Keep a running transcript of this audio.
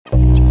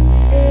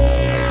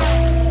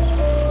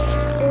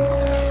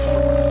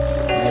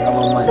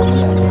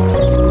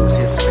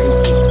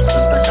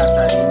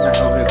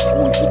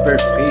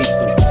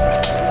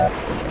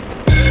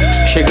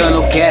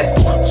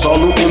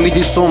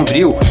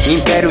sombrio,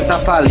 império tá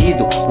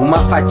falido. Uma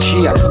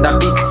fatia da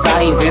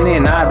pizza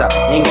envenenada.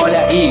 Engole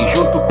aí,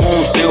 junto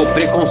com o seu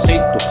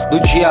preconceito do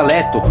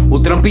dialeto. O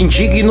trampo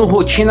indigno,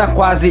 rotina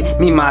quase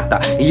me mata.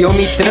 E eu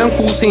me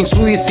tranco sem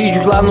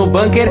suicídio lá no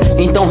bunker,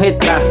 então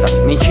retrata.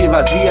 Mente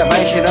vazia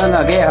vai gerando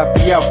a guerra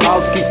fria, o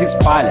caos que se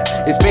espalha.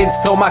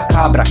 Expedição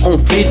macabra,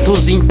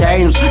 conflitos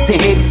internos, sem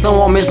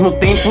redição ao mesmo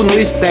tempo no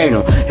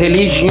externo.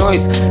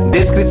 Religiões,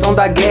 descrição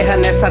da guerra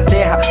nessa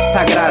terra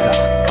sagrada.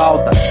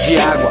 Falta de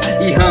água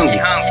e rango,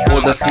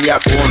 foda-se a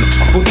cona.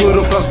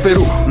 Futuro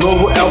próspero,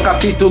 novo é o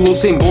capítulo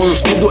sem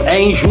bônus. Tudo é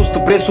injusto,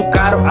 preço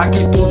caro,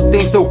 aqui tudo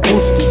tem seu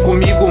custo.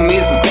 Comigo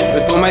mesmo,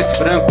 eu tô mais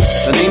franco,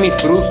 eu nem me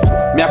frustro.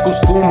 Me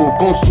acostumo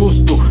com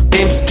susto,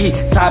 tempos que,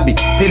 sabe,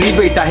 se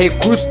libertar.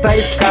 Recurso tá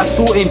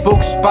escasso, em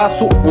pouco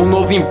espaço, um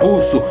novo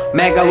impulso.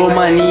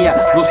 Megalomania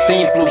nos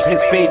templos,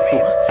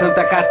 respeito.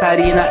 Santa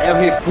Catarina é o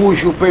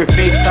refúgio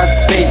perfeito,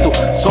 satisfeito.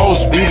 Só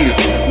os brilhos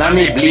na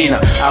neblina,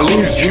 a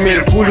luz de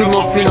mergulho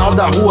no final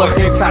da rua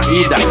sem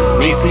saída,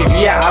 nem se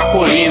via a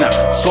colina.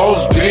 Só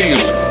os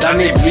brilhos da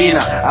neblina,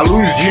 a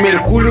luz de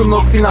mergulho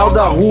no final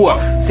da rua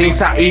sem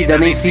saída,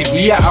 nem se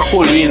via a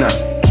colina.